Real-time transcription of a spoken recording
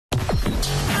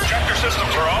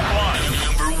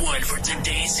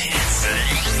Today's hits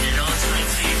and all-time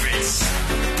favorites.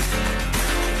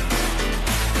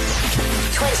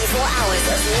 24 hours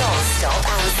of non-stop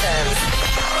anthems.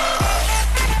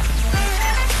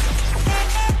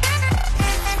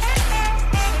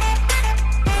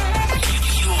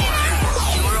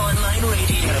 Your online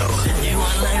radio. The new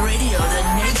online radio that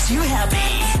makes you happy.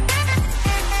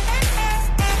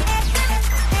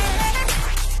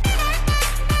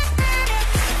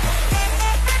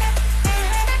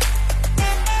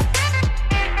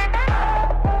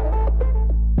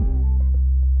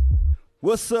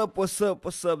 What's up? This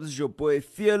is your boy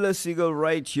Fearless Eagle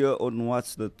right here on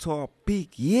What's the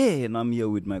Topic. Yeah, and I'm here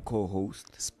with my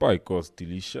co-host. Spike was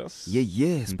delicious.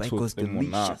 Yeah, Spike was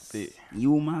delicious.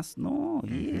 You must know.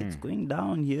 Yeah, it's going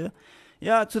down here.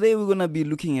 Yeah, today we're going to be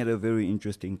looking at a very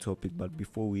interesting topic. But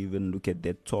before we even look at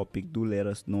that topic, do let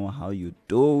us know how you're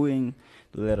doing.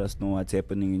 Do let us know what's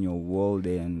happening in your world.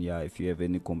 And yeah, if you have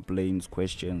any complaints,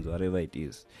 questions, whatever it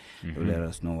is, do let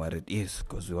us know what it is.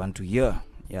 Because we want to hear.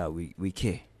 Yeah, we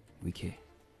care.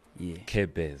 Yeah.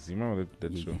 K-Bez. You remember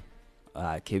that show?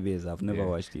 K-Bez. I've never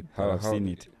watched it. I've seen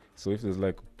it. So if there's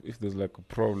like a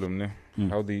problem,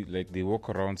 how they walk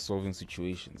around solving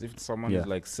situations. If someone is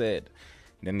like sad,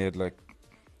 then they're like,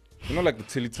 like the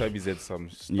Teletubbies had some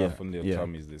stuff on their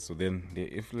tummies there. So then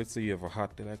if let's say you have a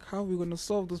heart, they're like, how are we gonna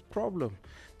solve this problem?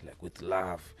 Like with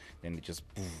love. Then they just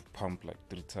pump like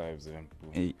 3 times and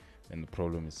and the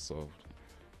problem is solved.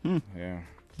 Yeah.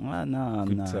 No, I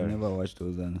never watched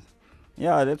those ones.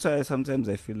 Yeah, that's why sometimes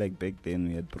I feel like back then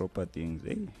we had proper things.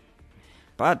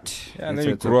 But and then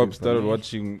you grew up, started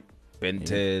watching Ben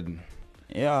 10.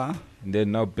 Yeah. And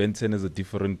then now Ben 10 has a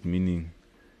different meaning.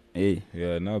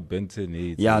 Yeah, now Ben 10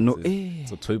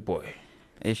 it's a toy boy.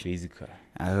 Basically.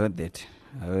 I heard that.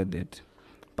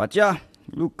 But yeah,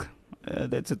 look,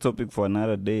 that's a topic for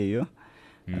another day,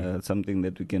 something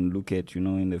that we can look at,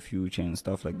 in the future and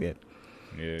stuff like that.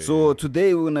 So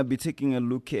today we're gonna be taking a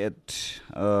look at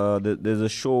there's a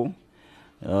show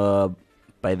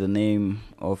by the name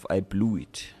of I Blew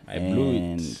It. I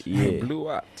blew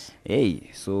what?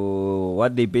 So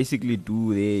what they basically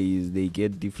do there is they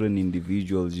get different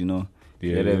individuals,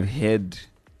 that have had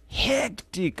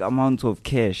hectic amounts of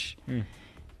cash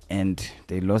and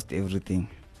they lost everything.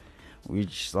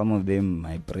 Which some of them,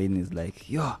 my brain is like,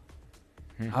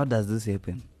 how does this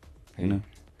happen?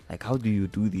 Like, how do you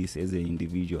do this as an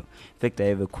individual? In fact, I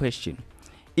have a question.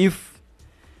 If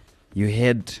you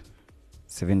had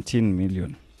 17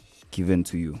 million given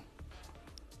to you,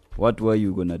 what were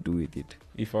you going to do with it?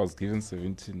 If I was given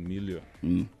 17 million,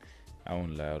 I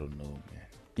won't lie, I don't know, man.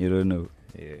 You don't know?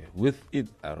 Yeah. With it,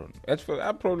 I don't know. Actually,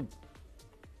 I'd probably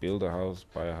build a house,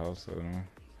 buy a house, I don't know.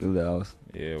 Build a house?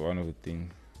 Yeah, one of the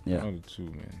things. Yeah. One of the two,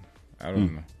 man. I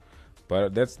don't know.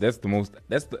 But that's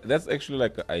actually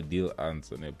like an ideal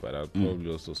answer, but I'll probably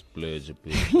also splurge a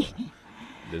bit.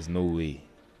 There's no way.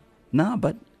 Nah,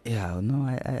 but I hear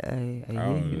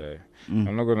you.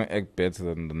 I'm not gonna act better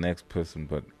than the next person,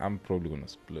 but I'm probably gonna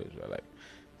splurge. I like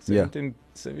 17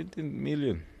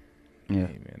 million. Yeah,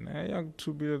 hey, man, young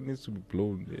 2 billion needs to be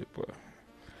blown there, but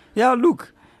yeah,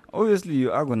 look. Obviously,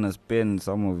 you are gonna spend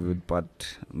some of it,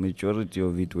 but majority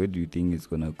of it, where do you think it's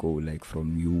gonna go? Like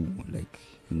from you, like.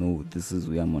 This is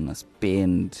where I'm gonna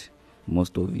spend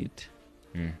most of it.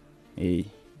 Hey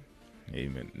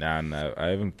man. Nah, I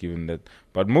haven't given that.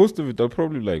 But most of it, I'll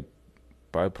probably like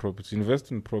buy property,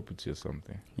 invest in property or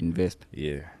something. Invest?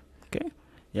 Yeah. Okay.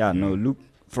 Yeah, no, look,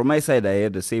 from my side, I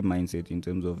had the same mindset in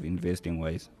terms of investing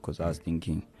wise, because I was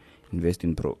thinking, invest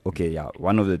in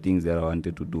one of the things that I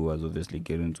wanted to do was obviously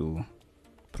get into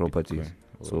properties. Bitcoin.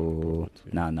 So,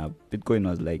 Bitcoin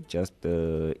was like just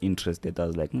interested. I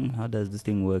was like, how does this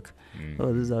thing work?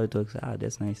 Oh, this is how it works.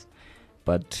 That's nice.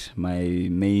 But my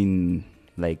main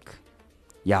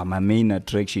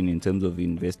attraction in terms of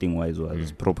investing wise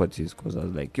was properties, because I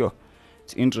was like,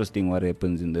 it's interesting what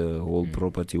happens in the whole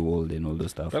property world and all the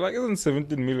stuff. But like, isn't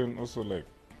 17 million also like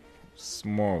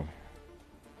small?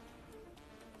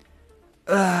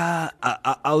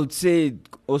 I would say it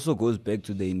also goes back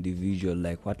to the individual,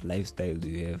 like what lifestyle do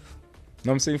you have?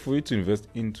 No, I'm saying for you to invest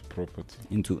into property.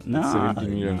 17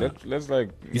 million. That's like,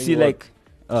 you see, like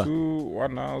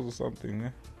 1 house or something.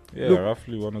 Yeah,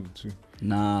 roughly 1 or 2.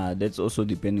 That's also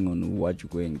depending on what you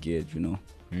go and get,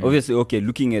 Obviously, okay,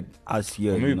 looking at us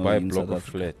here, maybe buy a block of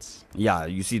flats. Yeah,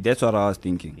 you see, that's what I was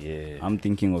thinking. Yeah, I'm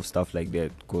thinking of stuff like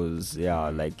that because,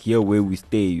 like here where we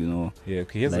stay, Yeah,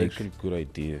 okay, here's actually a good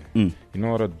idea. You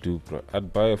know what I'd do, bro?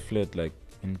 I'd buy a flat like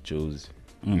in Jozi,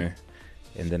 and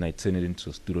then I turn it into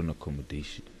a student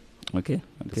accommodation. Okay.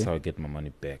 That's how I get my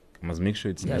money back. Must make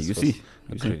sure it's you see.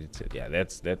 accredited. Yeah,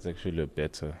 that's actually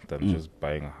better than just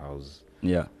buying a house.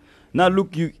 Yeah. Now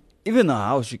look, even a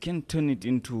house, you can turn it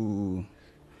into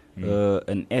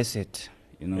an asset.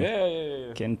 You know.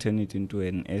 Yeah. Can turn it into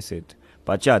an asset.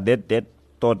 But yeah, that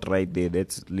thought right there,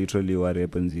 that's literally what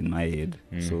happens in my head.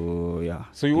 So yeah.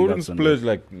 So you wouldn't splurge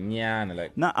like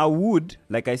like. Nah, I would.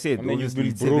 Like I said, obviously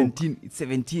it's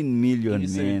 17 million, man.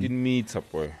 17 meter,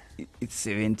 boy. It's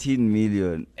 17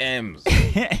 million. M's.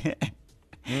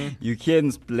 You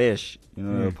can splash,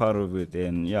 a part of it,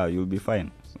 and yeah, you'll be fine.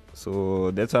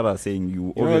 So that's what I was saying.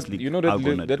 You obviously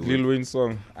that Lil Wayne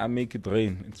song, "I Make It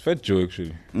Rain." It's Fat Joe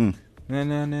actually. No,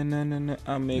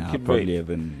 I make it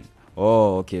rain.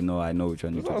 Oh, okay. No, I know which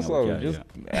one you're talking about.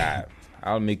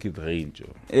 I'll make it rain,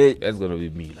 Joe. That's gonna be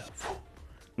me.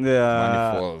 Yeah.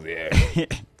 Money falls. Yeah.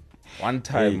 One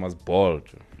time was ball,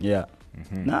 Joe. Yeah.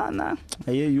 Nah.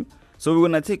 I hear you. So we're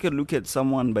gonna take a look at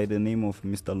someone by the name of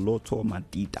Mr. Lotto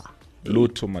Madida.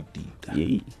 Lotto Madida.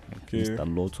 Yeah. Okay. Mr.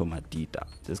 Lotto Madida.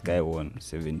 This guy won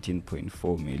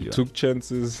 17.4 million. He took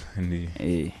chances and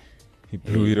he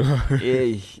blew it off.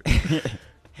 Hey.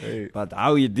 But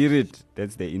how he did it,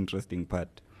 that's the interesting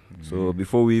part. So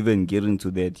before we even get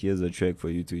into that, here's a track for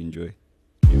you to enjoy.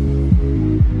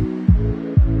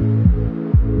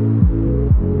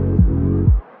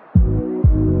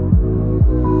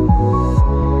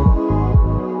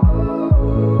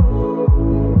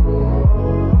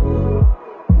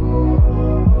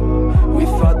 We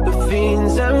fought the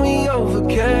fiends and we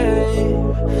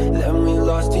overcame. Then we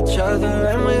lost each other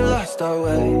and we lost our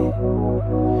way.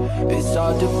 It's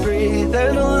hard to breathe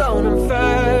and alone I'm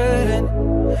fading.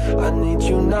 I need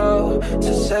you now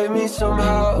to save me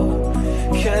somehow.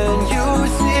 Can you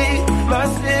see my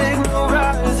signal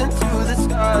rise into the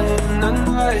sky in the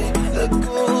night? The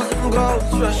ghouls and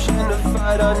ghosts rushing to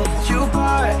fight. I need you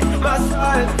by my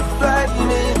side. The flame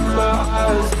in my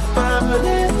eyes is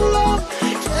burning low.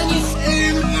 Can you see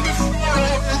me before I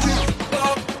do?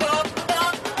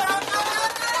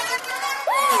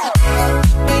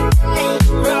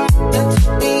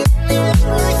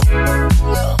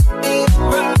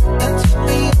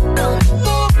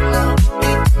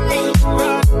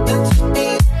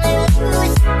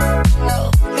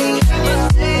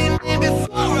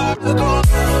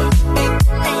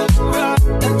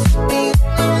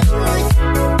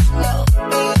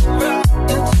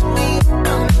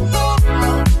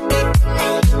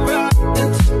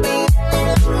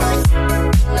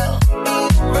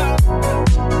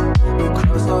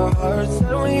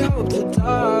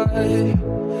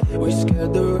 We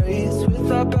scared the race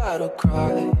with our battle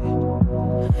cry.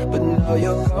 But now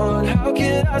you're gone, how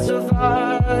can I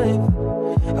survive?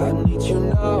 I need you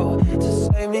now to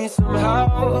save me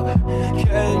somehow.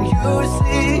 Can you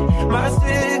see my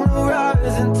signal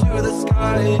rise into the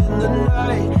sky in the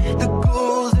night? The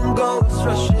ghouls and ghosts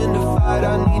rushing to fight.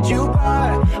 I need you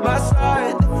by my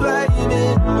side. The flame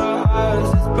in my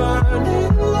eyes is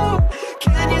burning low.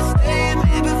 Can you save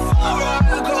me before I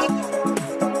go?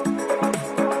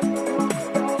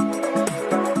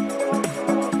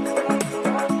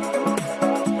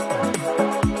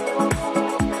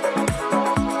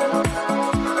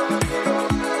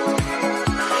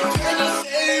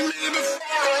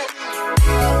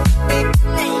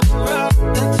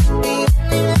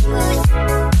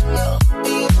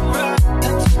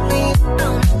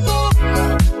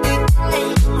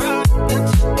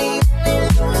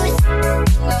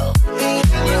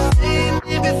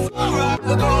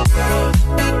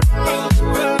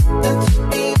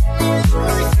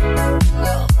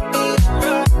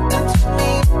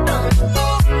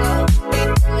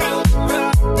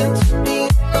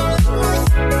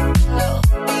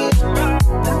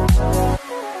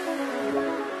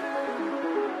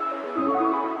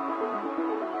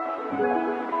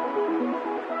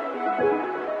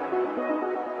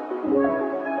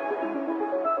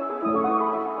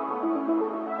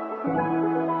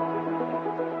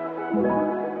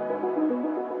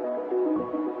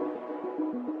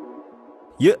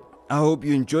 Yeah, I hope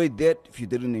you enjoyed that. If you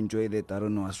didn't enjoy that, I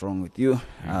don't know what's wrong with you.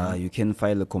 You can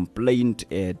file a complaint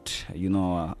at,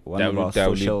 one of our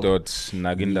social...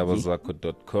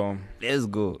 www.nagindabazako.com. Let's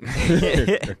go.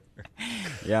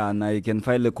 Yeah, now you can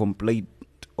file a complaint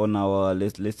on our,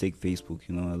 let's take Facebook.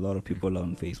 A lot of people are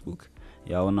on Facebook.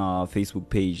 Yeah, on our Facebook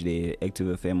page, the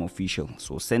Active FM official.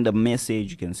 So send a message.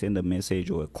 You can send a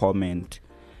message or a comment.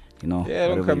 Yeah,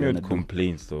 don't come here with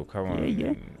complaints though. Come on.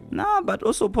 Yeah. Nah, but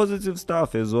also positive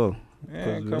stuff as well.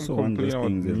 Yeah, come complain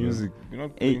about the music. We're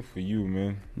not playing for you,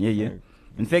 man. Yeah.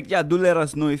 In fact, do let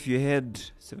us know if you had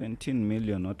 17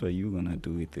 million. What are you gonna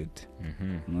do with it?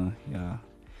 Yeah.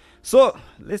 So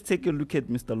let's take a look at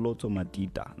Mr. Lotto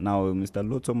Matita. Now, Mr.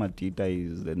 Lotto Matita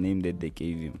is the name that they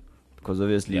gave him because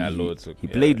obviously he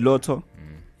played Lotto,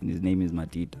 and his name is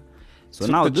Matita. So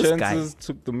took now the this chances, guy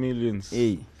took the millions.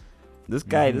 Hey, this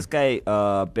guy,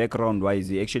 background wise,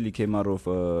 he actually came out of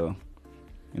a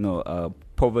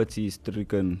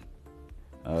poverty-stricken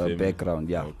background.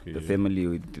 Yeah, the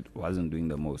family wasn't doing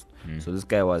the most. So this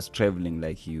guy was traveling,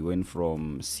 like he went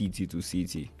from city to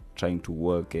city trying to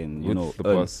work and the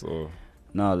bus or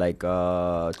now like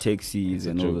taxis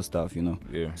and all the stuff,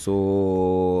 Yeah.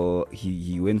 So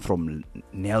he went from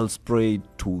Nelspruit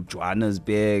to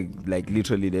Johannesburg, like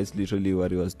literally that's literally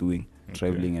what he was doing,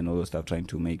 traveling and all the stuff, trying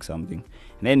to make something.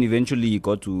 And then eventually he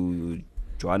got to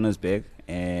Johannesburg,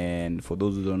 and for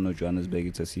those who don't know, Johannesburg,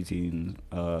 it's a city in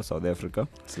South Africa.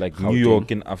 It's like New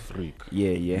York in Africa.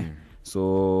 Yeah.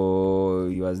 So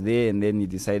he was there, and then he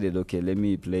decided, okay, let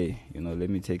me play, let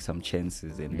me take some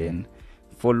chances. And then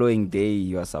following day,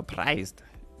 he was surprised.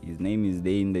 His name is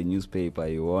there in the newspaper.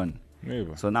 He won.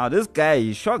 Maybe. So now this guy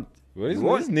is shocked.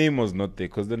 Well, his name was not there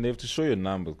because then they have to show your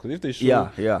numbers. Because if they show,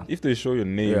 if they show your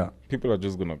name, people are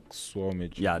just gonna swarm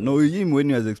at you. Yeah, no, him when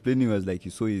he was explaining, he was like, he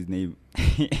saw his name.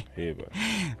 Hey,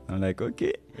 I'm like,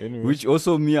 okay. Anyway. Which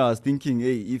also me, I was thinking,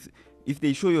 hey, if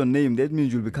they show your name, that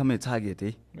means you'll become a target,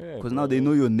 eh? Because now they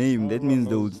know your name. That means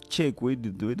they'll check where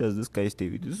does this guy stay.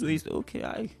 This way, okay,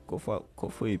 I go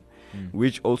for him.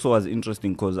 Which also was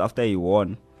interesting because after he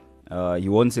won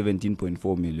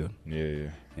 17.4 million.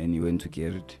 Yeah. And he went to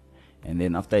get it. And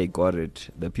then after he got it,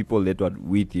 the people that were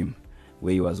with him,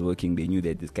 where he was working, they knew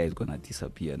that this guy is gonna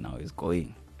disappear now. He's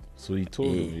going. So he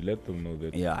told them, he let them know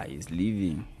that. Yeah, he's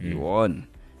leaving. He won,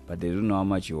 but they don't know how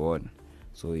much he won.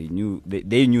 So he knew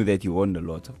they knew that he won the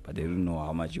lotto, but they didn't know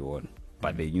how much he won.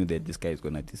 But they knew that this guy is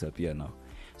gonna disappear now.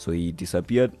 So he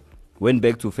disappeared, went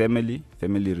back to family.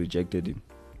 Family rejected him.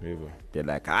 Yeah. They're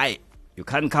like, "Hi, you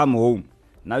can't come home.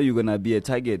 Now you're gonna be a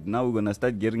target. Now we're gonna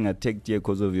start getting attacked here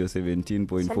because of your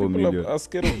 17.4 million. Are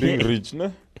scared of being rich,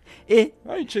 no?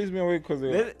 How you chase me away because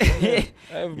I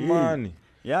have money?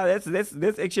 Yeah,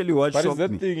 that's actually what shocked me.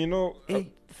 But it's that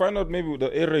thing, find out maybe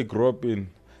the area I grew up in,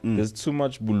 there's too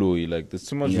much buloi, like there's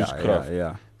too much witchcraft.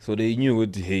 Yeah. So they knew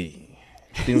it, hey,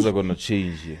 things are gonna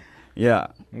change here. Yeah.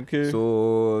 Okay.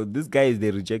 So these guys,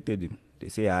 they rejected him. They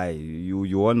say, hi,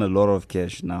 you won a lot of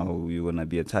cash, now you're gonna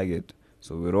be a target.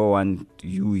 So we don't want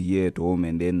you here at home,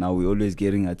 and then now we're always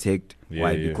getting attacked.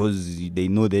 Why? Because they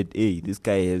know that, hey, this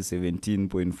guy has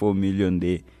 17.4 million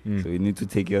there, so we need to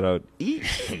take it out.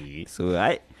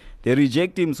 So they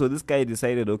reject him. So this guy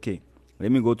decided, okay,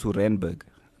 let me go to Randburg,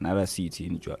 another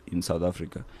city in South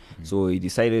Africa. So he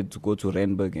decided to go to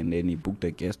Randburg, and then he booked a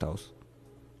guest house.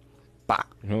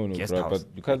 No, bro, but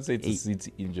you can't say it's a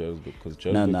city in Johannesburg because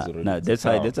Johannesburg No, that's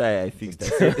why I fixed that.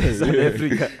 South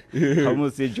Africa. I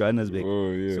almost said Johannesburg.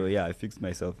 Oh, yeah. So I fixed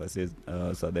myself. I said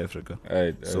South Africa.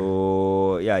 Right,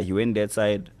 so he went that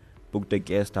side, booked a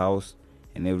guest house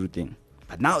and everything.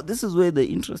 But now this is where the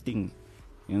interesting,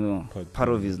 part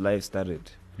of his life started.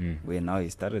 Where now he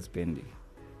started spending.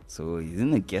 So he's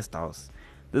in a guest house.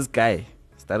 This guy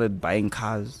started buying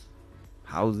cars,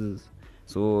 houses.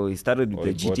 So he started with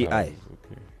the GTI.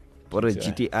 Bought a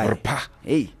GTI.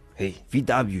 Hey,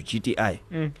 VW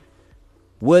GTI.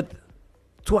 Worth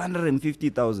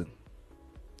 250,000.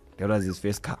 That was his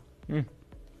first car.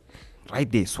 Right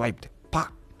there, swiped.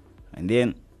 And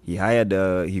then he hired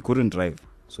he couldn't drive.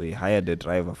 So he hired a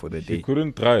driver for the day. He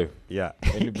couldn't drive? Yeah.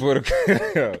 And he bought a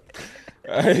car.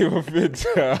 I'm fit.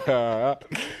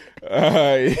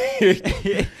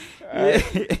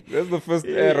 That's the first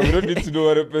error. We don't need to know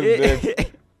what happens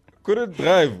next. Couldn't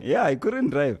drive. Yeah, he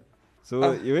couldn't drive.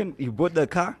 So he bought the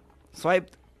car,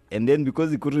 swiped, and then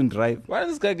because he couldn't drive. Why does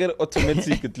this guy get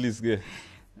automatic at least? Yeah.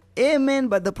 Hey man,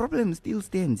 but the problem still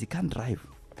stands. He can't drive.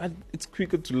 But it's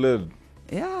quicker to learn.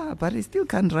 Yeah, but he still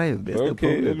can't drive. That's the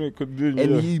problem. Anyway, continue.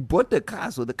 And he bought the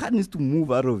car, so the car needs to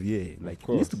move out of here. Like, it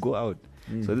needs to go out.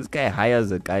 So this guy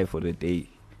hires a guy for the day.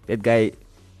 That guy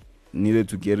needed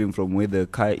to get him from where the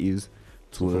car is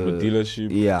to from the dealership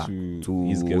to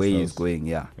his where he's going.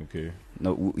 Yeah. Okay.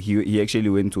 No, he actually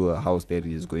went to a house that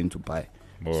he's going to buy.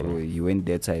 So he went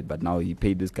that side, but now he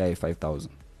paid this guy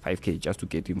 5K just to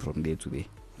get him from there to there.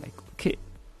 Like, okay,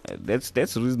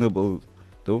 that's reasonable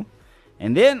though.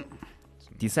 And then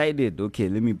decided, okay,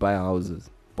 let me buy houses.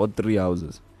 Bought 3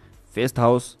 houses. First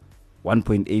house,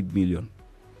 1.8 million.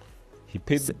 He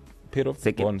paid off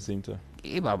second. One center.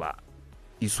 Hey, Baba.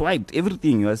 He swiped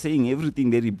everything. You are saying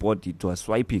everything that he bought, it was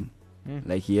swiping.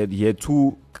 Like he had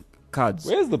 2 cards.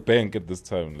 Where's the bank at this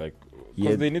time? Like,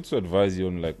 because they need to advise you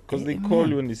on, like, because they call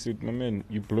you and they say, my man,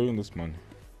 you're blowing this money.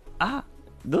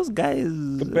 those guys,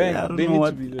 The bank, I don't they know need what.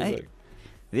 to be there, like,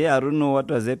 I don't know what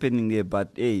was happening there, but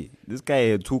hey, this guy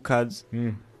had 2 cards,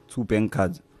 2 bank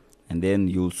cards, and then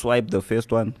you'll swipe the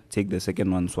first one, take the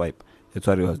second one, swipe. That's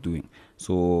what he was doing.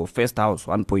 So first house,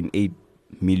 1.8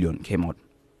 million came out.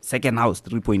 Second house,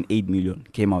 3.8 million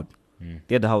came out.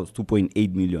 Third house,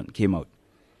 2.8 million came out.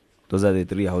 Those are the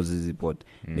 3 houses he bought.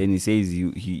 Then he says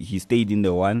he stayed in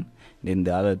the one, then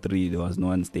the other 3, there was no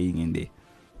one staying in there.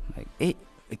 Like, hey,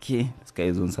 okay, this guy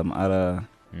is on some other,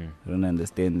 I don't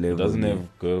understand level. Doesn't have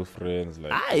girlfriends.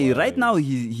 Like, Right now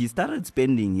he started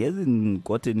spending. He hasn't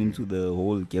gotten into the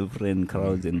whole girlfriend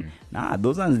crowds and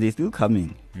those ones, they're still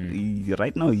coming.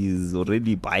 Right now he's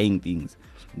already buying things.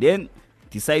 Then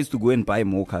decides to go and buy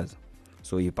more cars.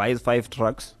 So he buys 5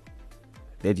 trucks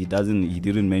that he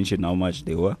didn't mention how much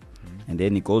they were. And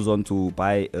then he goes on to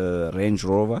buy a Range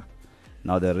Rover.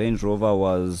 Now the Range Rover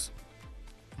was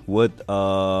worth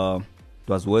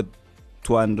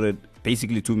 200,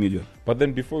 basically 2 million. But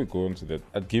then before we go on to that,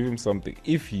 I'd give him something.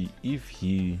 If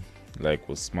he like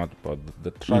was smart about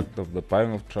the truck, the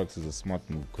buying of trucks is a smart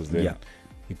move, because then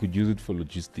he could use it for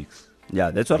logistics. Yeah,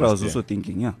 that's what I was also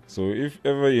thinking. Yeah. So if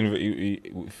ever he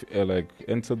like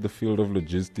entered the field of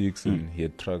logistics and he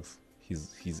had trucks,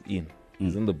 he's in.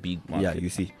 He's in the big market. Yeah, you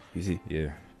see.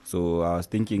 Yeah. So I was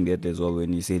thinking that as well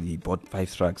when he said he bought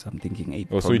 5 trucks. I'm thinking 8.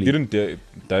 Oh, so he didn't dive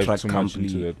too much company.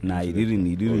 into that? Nah, he didn't.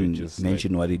 He didn't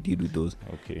mention what he did with those.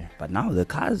 Okay. But now the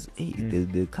cars,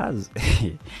 the cars,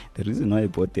 the reason why he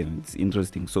bought them, it's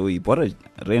interesting. So he bought a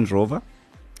Range Rover,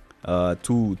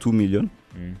 2 million,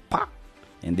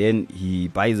 and then he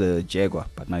buys a Jaguar.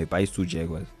 But now he buys 2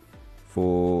 Jaguars.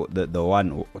 For the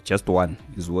one, or just one,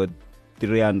 is worth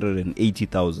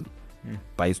 380,000.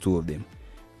 Buys 2 of them.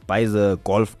 Buys a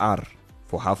Golf R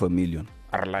for 500,000.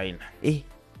 R-Line.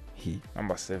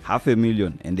 Number 7.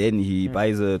 500,000. And then he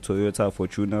buys a Toyota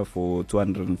Fortuner for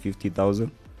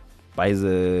 250,000. Buys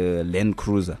a Land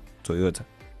Cruiser Toyota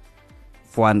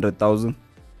 400,000.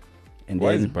 And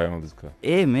Why then, is he buying all this car?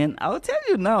 Hey man, I'll tell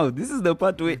you now. This is the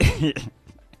part where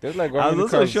There's like I how was many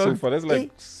also cars so shocked. far? There's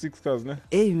like 6 cars now.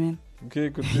 Hey man. Okay,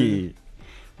 good.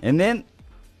 And then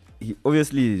he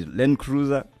obviously Land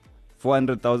Cruiser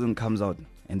 400,000 comes out,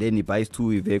 and then he buys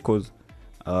 2 vehicles,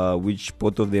 which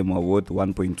both of them are worth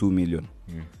 1.2 million.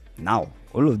 Now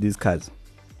all of these cars,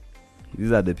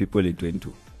 these are the people he went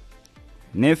to.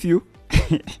 Nephew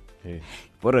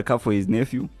bought a car for his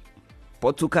nephew,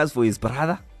 bought 2 cars for his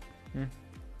brother,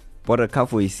 bought a car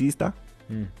for his sister,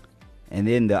 and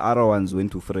then the other ones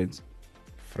went to friends.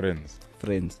 Friends.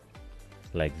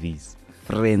 Like these.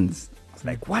 Friends. It's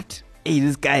like, what? Hey,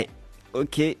 this guy.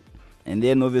 Okay. And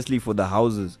then obviously for the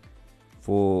houses,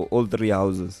 for all 3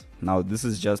 houses. Now this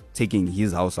is just taking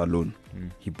his house alone.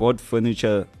 He bought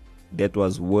furniture that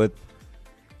was worth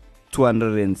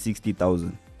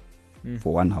 260,000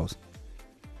 for one house.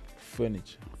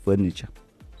 Furniture.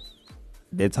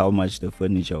 That's how much the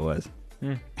furniture was.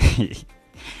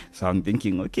 So I'm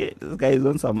thinking, okay, this guy is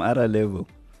on some other level.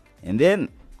 And then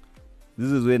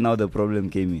this is where now the problem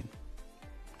came in.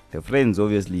 The friends,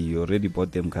 obviously, he already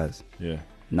bought them cars. Yeah.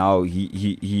 Now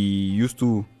he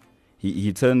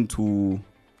turned to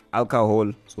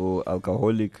alcohol, so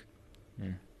alcoholic.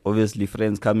 Obviously,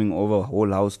 friends coming over,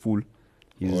 whole house full.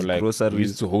 His like groceries. He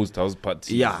used to host house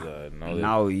parties. Yeah.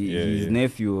 Now his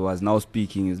nephew was now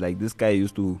speaking. He's like, this guy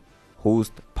used to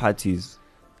host parties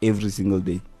every single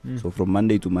day. So from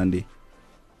Monday to Monday.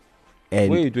 And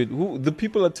wait, who the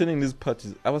people attending these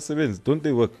parties? Our servants, don't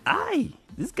they work?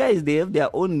 These guys, they have their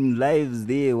own lives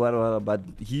there, whatever. But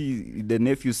the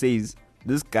nephew says,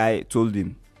 this guy told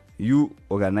him, you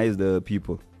organize the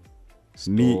people.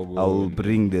 Me, I will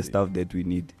bring the stuff that we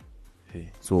need.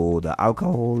 So the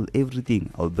alcohol,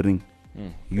 everything, I'll bring.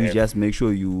 You just make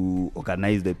sure you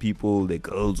organize the people, the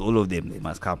girls, all of them, they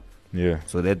must come. Yeah.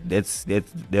 So that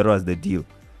was the deal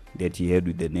that he had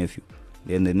with the nephew.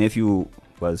 Then the nephew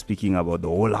was speaking about the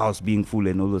whole house being full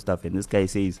and all those stuff. And this guy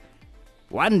says,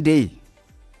 one day,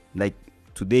 like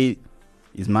today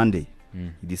is Monday,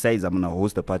 he decides I'm gonna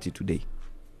host a party today.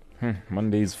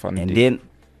 Monday is fun. And day.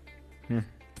 then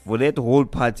for that whole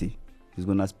party, he's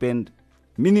gonna spend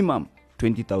minimum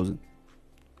 20,000.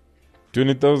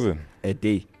 20,000 a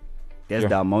day. That's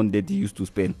the amount that he used to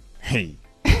spend. Hey.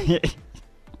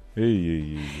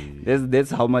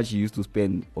 That's how much he used to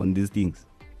spend on these things.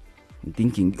 I'm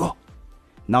thinking,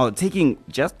 now taking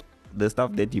just the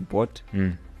stuff that he bought,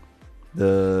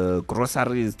 the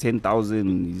groceries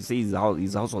 10,000. He says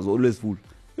his house was always full.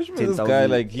 Which means this guy,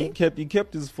 like, he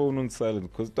kept his phone on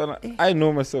silent, because I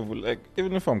know myself, like,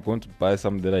 even if I'm going to buy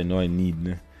something that I know I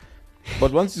need,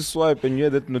 But once you swipe and you hear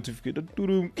that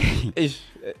notification,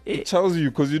 it tells you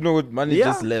because you know what money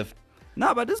just left.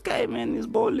 Nah, but this guy, man, is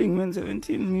balling, man.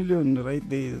 17 million right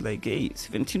there. It's like, hey,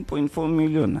 17.4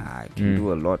 million. I can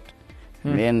do a lot.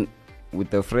 Then with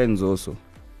the friends also,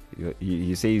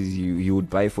 he says he would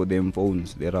buy for them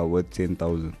phones that are worth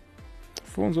 10,000.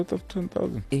 Phones worth of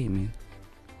 10,000? Hey, man.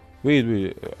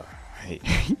 Wait.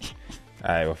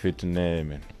 I fit to name,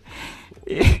 man.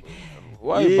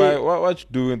 Why you buy? What you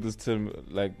do with this 10?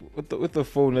 Like with the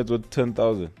phone that's worth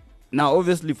 10,000? Now,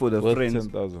 obviously, for the worth friends,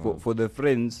 10,000, for the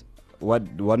friends,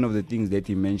 one of the things that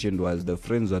he mentioned was the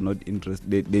friends were not interested.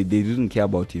 They didn't care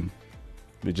about him.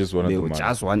 They just wanted the money.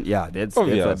 Just want, that's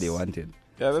what they wanted.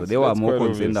 Yeah, so they were more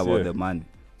concerned about the money.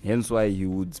 Hence why he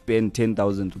would spend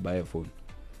 10,000 to buy a phone.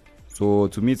 So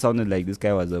to me, it sounded like this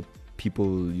guy was a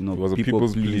people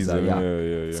pleaser.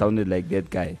 Yeah. Sounded like that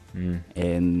guy.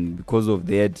 And because of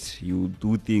that, you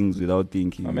do things without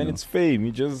thinking. I mean, it's fame.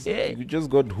 You just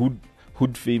got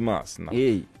hood famous now.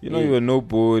 You were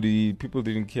nobody. People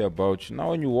didn't care about you. Now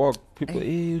when you walk, people,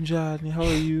 hey, Unjani, how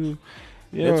are you?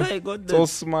 That's why I got all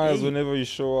smiles whenever you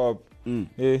show up.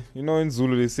 Hey, in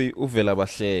Zulu they say uvela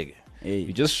bahleke.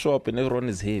 You just show up and everyone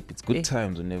is happy. It's good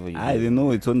times whenever you. They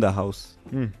know it's on the house.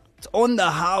 It's on the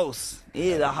house.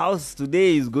 The house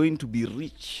today is going to be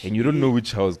rich. And you don't know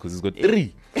which house because it's got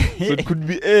 3. So it could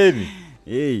be any.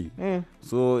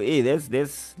 So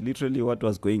that's literally what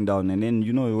was going down. And then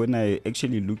when I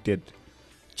actually looked at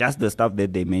just the stuff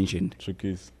that they mentioned,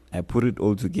 I put it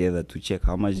all together to check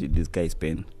how much did this guy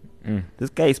spend. This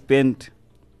guy spent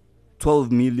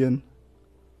 12 million.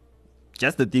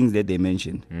 Just the things that they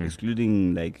mentioned,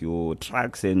 excluding like your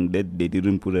trucks and that they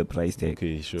didn't put a price tag.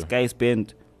 Okay, sure. This guy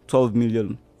spent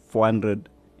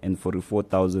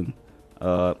 12,444,000.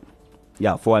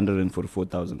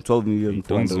 444,000.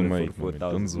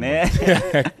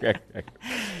 12,444,000.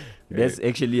 That's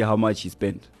actually how much he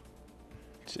spent.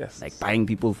 Just like buying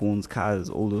people phones,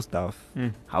 cars, all those stuff,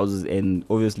 houses, and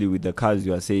obviously with the cars,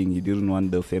 you are saying he didn't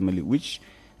want the family, which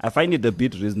I find it a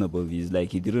bit reasonable. He's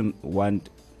like he didn't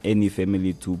want any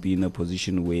family to be in a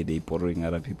position where they're borrowing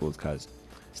other people's cars.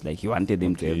 It's like he wanted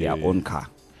them to have their own car.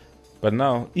 But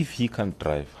now, if he can't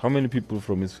drive, how many people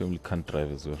from his family can't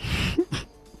drive as well?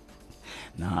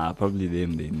 Nah, probably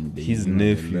them. His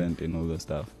nephew and all that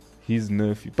stuff. His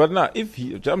nephew. But now,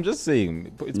 I'm just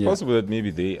saying, it's possible that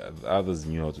maybe the others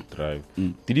knew how to drive.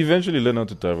 Did he eventually learn how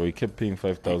to drive, or he kept paying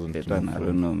 5,000? I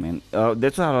don't know, man.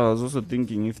 That's what I was also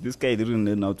thinking. If this guy didn't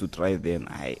learn how to drive, then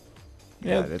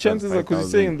chances are, because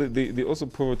he's saying that they also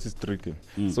poverty stricken.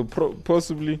 So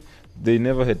possibly they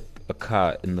never had a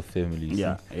car in the family.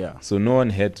 So no one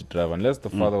had to drive unless the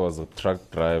father was a truck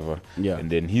driver. And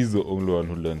then he's the only one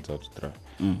who learned how to drive.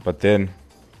 But then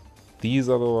these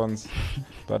are the ones.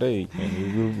 But hey,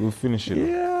 we'll finish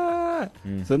it.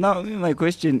 So now my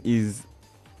question is,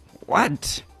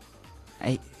 what?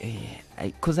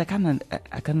 Because I can't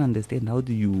understand, how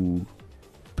do you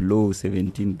blow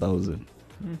 17,000?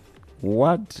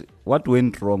 What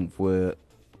went wrong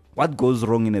what goes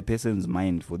wrong in a person's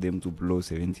mind for them to blow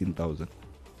 17,000?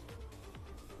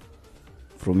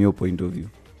 From your point of view,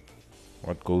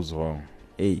 what goes wrong?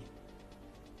 Hey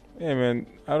man,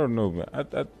 I don't know, man.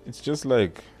 It's just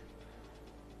like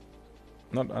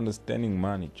not understanding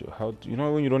money, Joe. How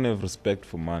when you don't have respect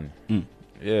for money,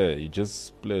 you just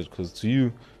splurge because to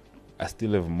you, I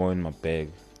still have more in my bag,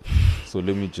 so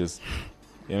let me just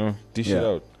dish it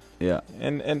out.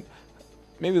 And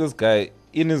maybe this guy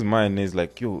in his mind is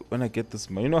like, yo, when I get this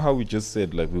money, how we just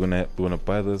said like we're gonna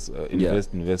buy this,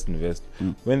 invest.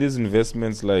 When these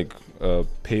investments like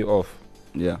pay off,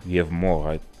 you have more,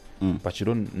 right? But you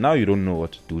don't know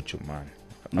what to do with your money.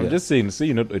 I'm just saying, say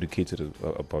you're not educated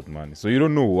about money, so you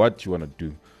don't know what you want to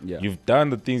do. You've done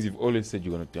the things you've always said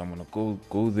you're gonna do. I'm gonna go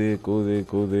there,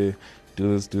 do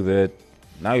this, do that.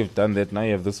 Now you've done that. Now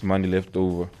you have this money left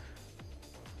over.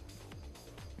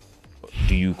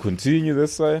 Do you continue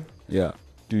this side?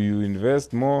 Do you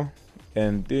invest more?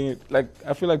 And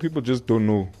I feel like people just don't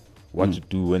know what to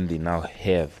do when they now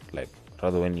have,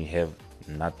 rather when you have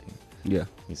nothing.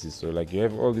 You see, so like you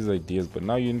have all these ideas, but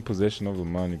now you're in possession of the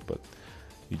money, but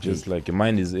you just like your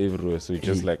mind is everywhere. So you're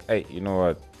just like, hey, you know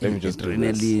what? Let me just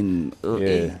adrenaline.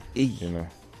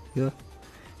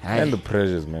 And the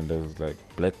pressures, man. There was like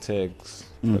black tax,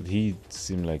 but he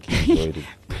seemed like he enjoyed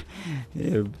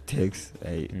it. Tax.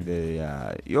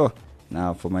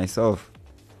 Now for myself,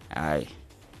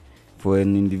 for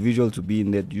an individual to be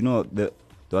in that, there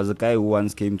was a guy who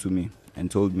once came to me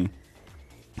and told me,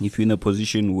 if you're in a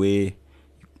position where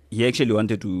he actually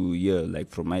wanted to hear, like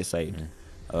from my side,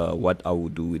 what I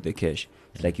would do with the cash.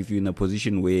 Like if you're in a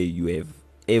position where you have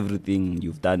everything,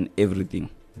 you've done everything,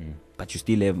 but you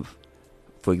still have,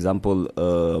 for example,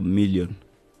 a million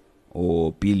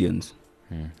or billions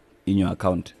in your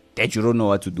account that you don't know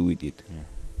what to do with it.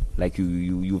 Like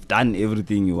you've done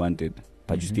everything you wanted,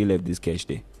 but you still have this cash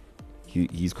there.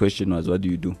 His question was, what do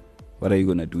you do? What are you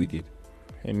gonna do with it?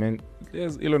 Hey man,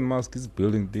 there's Elon Musk is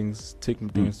building things, taking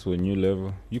things to a new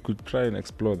level. You could try and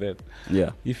explore that.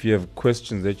 Yeah. If you have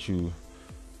questions that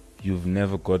you've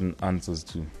never gotten answers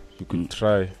to, you could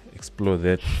try explore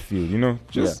that field. You know,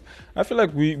 just I feel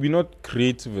like we're not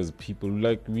creative as people.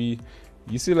 Like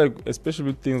you see, like especially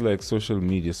with things like social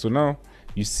media. So now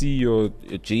you see your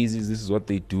Jay-Z's, this is what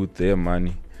they do with their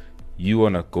money. You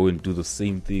wanna go and do the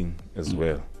same thing as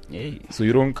well. Yeah. So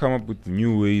you don't come up with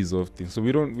new ways of things. So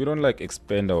we don't like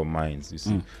expand our minds, you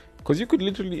see. Because you could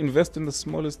literally invest in the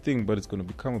smallest thing, but it's going to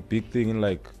become a big thing in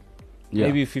like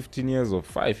maybe 15 years or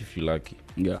 5 if you're lucky.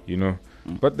 Yeah. You know?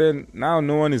 But then now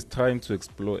no one is trying to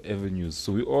explore avenues.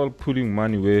 So we're all putting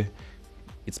money where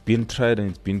it's been tried and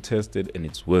it's been tested and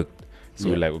it's worked.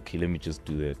 So we're like, okay, let me just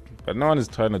do that. But no one is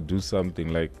trying to do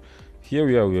something like, here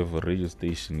we are, we have a radio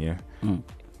station,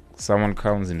 someone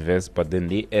comes, invests, but then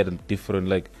they add a different,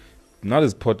 like, not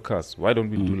as podcasts. Why don't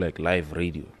we do like live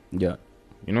radio? Yeah.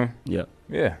 You know? Yeah.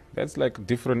 Yeah. That's like a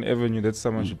different avenue that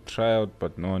someone should try out,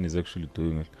 but no one is actually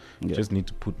doing it. You just need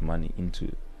to put money into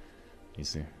it. You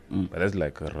see? But that's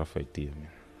like a rough idea, man.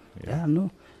 Yeah,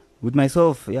 no. With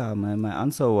myself, my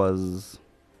answer was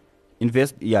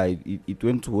invest. Yeah, it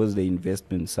went towards the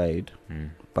investment side,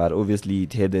 but obviously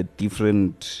it had a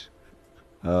different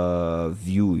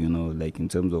view, you know, like in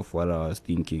terms of what I was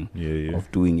thinking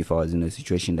of doing if I was in a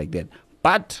situation like that.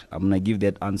 But I'm gonna give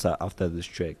that answer after this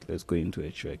track. Let's go into a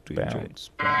track to enjoy it.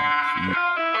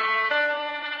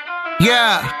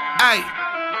 Yeah,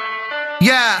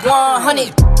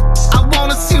 100. I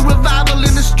wanna see revival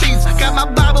in the streets. Got my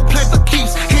Bible play for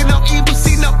keeps. Hear no evil,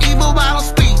 see no evil. I don't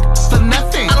speak for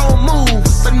nothing. I don't move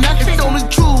for nothing. It's only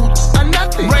truth or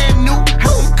nothing. Brand new,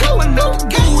 home going no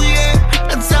game. Yeah,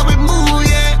 that's how we move.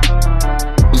 Yeah,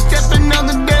 we stepping on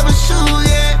the devil's shoes.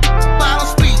 Yeah, but I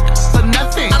don't speak for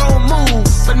nothing. I don't move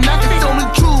for nothing. It's only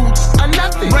truth or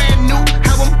nothing. Brand new,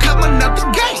 how I'm coming up the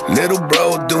gate. Little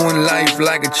bro doing life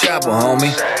like a chopper,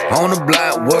 homie. On the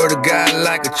block, word of God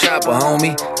like a chopper,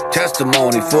 homie.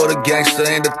 Testimony for the gangster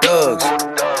and the thugs.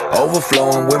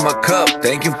 Overflowing with my cup,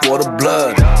 thanking for the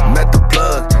blood. Met the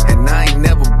plug, and I ain't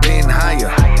never been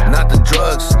higher. Not the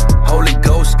drugs, Holy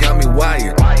Ghost got me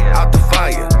wired. Out the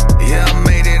fire, yeah, I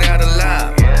made it out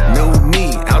alive. New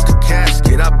me, out the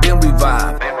casket, I've been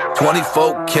revived.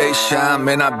 24K shine,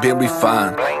 man, I've been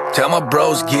refined. Tell my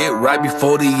bros, get right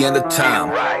before the end of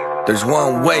time. There's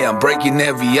one way, I'm breaking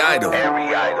every idol.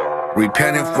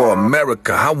 Repenting for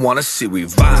America, I wanna see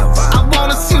revival. I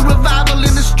wanna see revival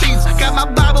in the streets. Got my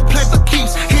Bible play for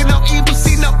keeps. Hear no evil,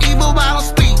 see no evil. I don't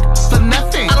speak for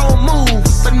nothing. I don't move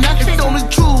for nothing. It's only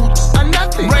truth or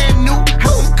nothing. Brand new,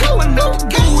 home going no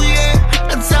game. Yeah,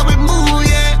 that's how we move.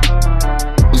 Yeah,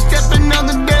 we stepping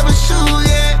on the devil's shoes.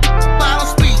 Yeah, but I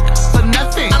don't speak for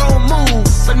nothing. I don't move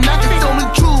for nothing. It's only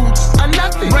truth or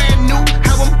nothing. Brand new,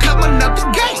 how I'm coming up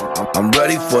the gate. I'm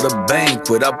ready for the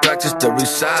banquet, I practice the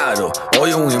recital.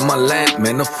 Oil in my lamp,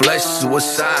 man, the flesh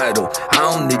suicidal. I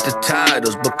don't need the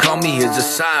titles, but call me his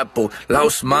disciple.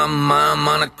 Lost my mind,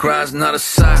 on a cross, not a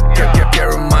sock.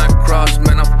 Carry my cross,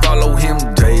 man, I follow him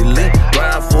daily.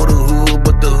 Ride for the hood,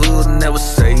 but the hood never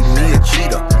saved me. A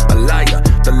cheater, a liar,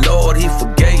 the Lord, he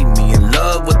forgave me. In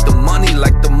love with the money,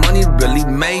 like the money really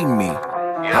made me.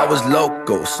 I was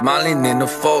loco, smiling in the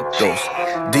photos.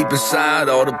 Deep inside,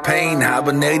 all the pain,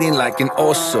 hibernating like an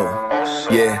oso.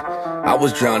 Yeah, I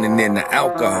was drowning in the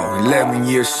alcohol. 11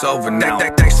 years sober now.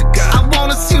 Thanks to God. I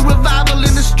wanna see revival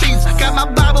in the streets. Got my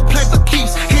Bible play for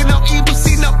keeps. Hear no evil,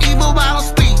 see no evil. I don't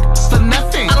speak for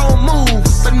nothing. I don't move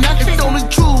for nothing. It's only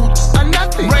truth or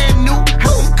nothing. Brand new,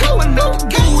 home going no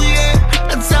game. Yeah,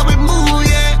 that's how we move.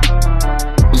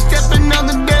 Yeah, we stepping on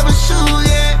the devil's shoes.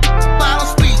 Yeah, but I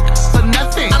don't speak for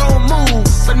nothing. I don't move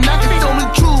for nothing. It's only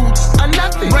truth or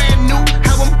nothing. Brand new,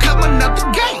 how I'm coming up the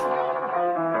gate.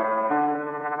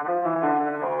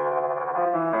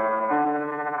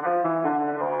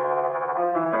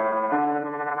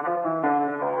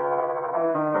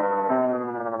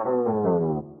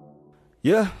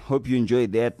 Yeah, hope you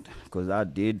enjoyed that, because I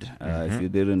did. If you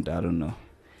didn't, I don't know.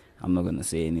 I'm not going to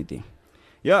say anything.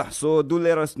 Yeah, so do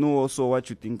let us know also what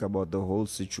you think about the whole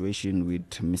situation with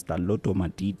Mr. Lotto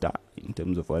Madida in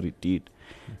terms of what he did.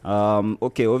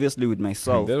 Okay, obviously with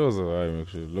myself. That was a rhyme,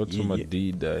 actually. Lotto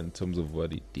Madida in terms of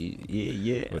what he did.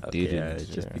 Yeah. What Okay, didn't, I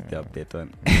just picked up that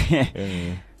one.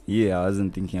 Yeah. Yeah, I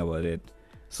wasn't thinking about it.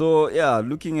 So yeah,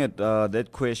 looking at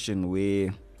that question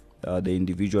where the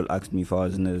individual asked me if I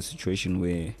was in a situation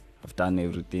where I've done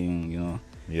everything,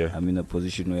 I'm in a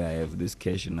position where I have this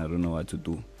cash and I don't know what to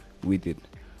do with it.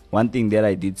 One thing that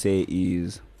I did say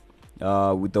is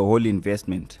with the whole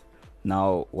investment.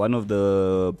 Now, one of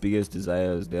the biggest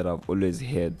desires that I've always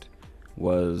had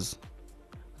was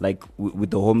like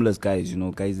with the homeless guys,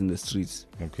 guys in the streets,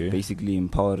 basically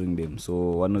empowering them. So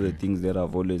one of the things that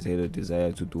I've always had a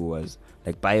desire to do was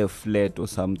like buy a flat or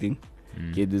something,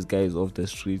 get these guys off the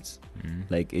streets,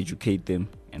 like educate them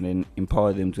and then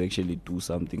empower them to actually do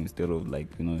something instead of like,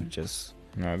 just...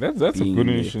 No, that's a good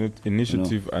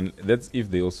initiative, and that's if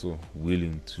they're also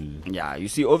willing to... Yeah, you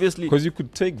see, obviously... Because you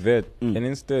could take that and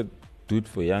instead do it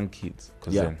for young kids,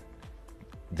 because then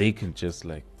they can just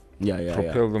like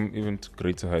propel them even to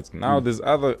greater heights. Now there's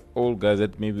other old guys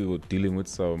that maybe were dealing with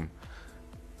some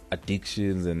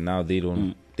addictions, and now they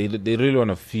don't they really want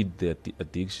to feed their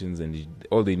addictions, and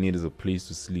all they need is a place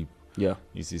to sleep. Yeah,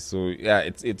 you see, so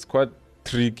it's quite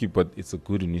tricky, but it's a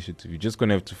good initiative. You're just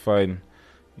gonna have to find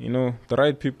the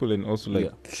right people, and also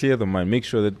like clear the mind, make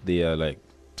sure that they are like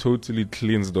totally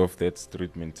cleansed off that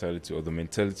street mentality or the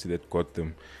mentality that got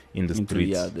them in the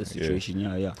streets. Yeah, the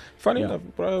situation. Funny enough,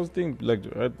 but I was thinking, like,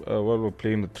 while we're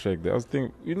playing the track there, I was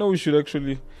thinking, we should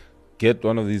actually get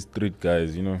one of these street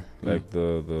guys, like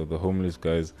the homeless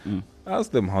guys.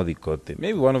 Ask them how they got there.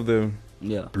 Maybe one of them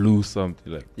blew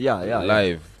something, like,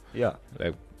 live. Yeah.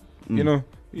 Like,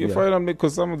 you find out,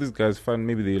 because some of these guys find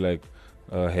maybe they, like,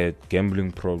 had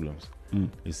gambling problems.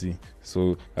 You see,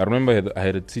 so I remember I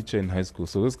had a teacher in high school.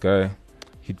 So this guy,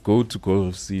 he'd go to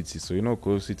Grove City. So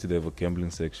Grove City, they have a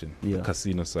gambling section, the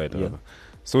casino side.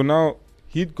 So now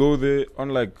he'd go there on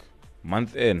like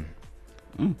month end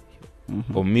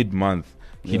or mid month.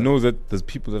 He knows that there's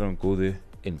people that don't go there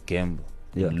and gamble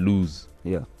and lose.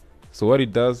 So what he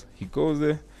does, he goes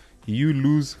there, you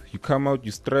lose, you come out,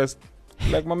 you stressed.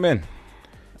 Like, my man,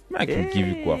 I can give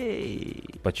you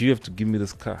guap, but you have to give me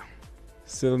this car.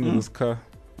 Sell me this car.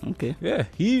 Okay. Yeah,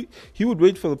 he would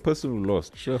wait for the person who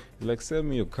lost. Sure. Like, sell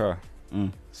me your car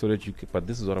so that you can, but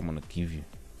this is what I'm going to give you.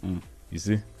 You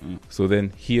see? So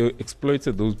then he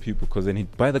exploited those people, because then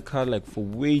he'd buy the car like for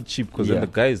way cheap, because then the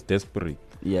guy is desperate.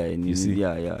 Yeah, and you see?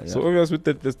 Yeah. So obviously with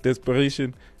that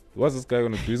desperation, what's this guy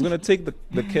going to do? He's going to take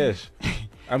the cash.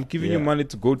 I'm giving you money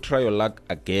to go try your luck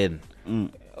again.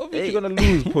 Obviously you're going to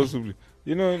lose, possibly.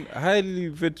 Highly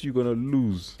bet you're gonna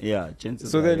lose. Yeah,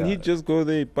 chances. So then he just go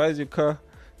there, he buys your car.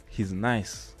 He's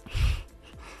nice.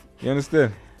 You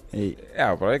understand? Hey.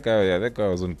 Yeah, but that guy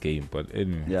was on game. But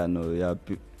anyway.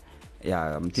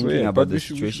 I'm thinking about the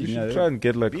situation. We should try and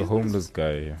get like a homeless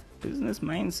guy. Yeah. Business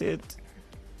mindset.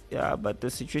 Yeah, but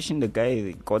the situation the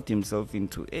guy got himself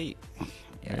into,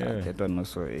 that one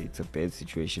also, it's a bad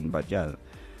situation. But the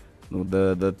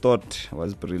thought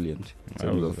was brilliant in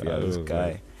terms of this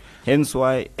guy. Hence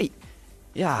why,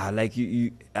 like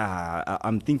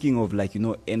I'm thinking of like,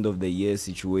 end of the year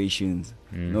situations.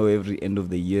 Every end of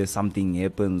the year something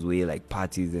happens where like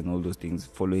parties and all those things.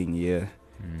 Following year,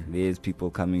 there's people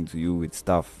coming to you with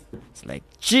stuff. It's like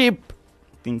cheap.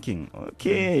 Thinking,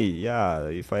 okay,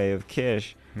 if I have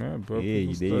cash, bro, there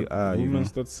you are. Women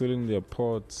start selling their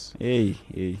pots.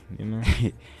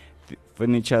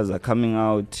 Furnitures are coming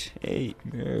out.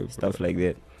 Stuff like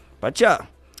that. But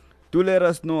do let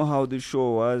us know how the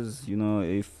show was.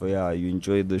 If you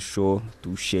enjoyed the show,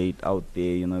 do share it out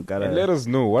there. And let us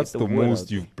know what's the most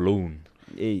you've blown.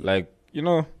 Like,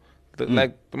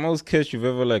 like the most cash you've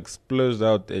ever like splurged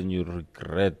out and you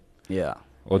regret.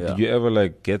 Or did you ever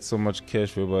like get so much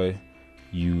cash whereby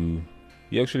you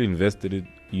actually invested it?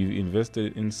 You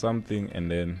invested in something and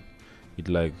then it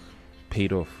like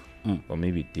paid off, or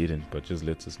maybe it didn't. But just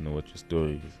let us know what your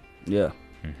story is.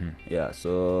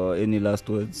 So any last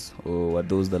words, or were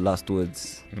those the last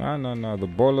words? No, the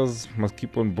ballers must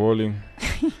keep on balling.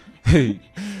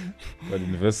 But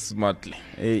invest smartly.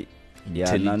 In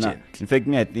fact,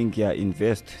 I think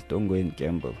invest, don't go and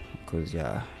gamble, because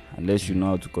unless you know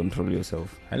how to control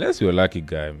yourself. Unless you're a lucky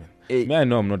guy, man. I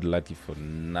know I'm not lucky for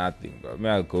nothing, but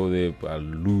I'll go there, but I'll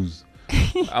lose.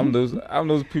 I'm those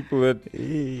people that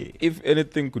if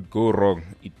anything could go wrong,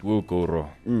 it will go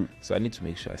wrong. So I need to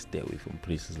make sure I stay away from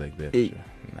places like that.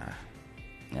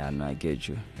 I get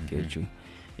you.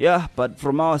 Yeah, but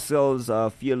from ourselves,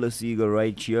 Fearless Eagle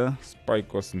right here.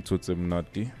 Spike us and Totem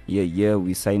Nutty. Yeah,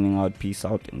 we're signing out. Peace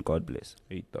out and God bless.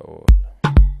 Eat the all.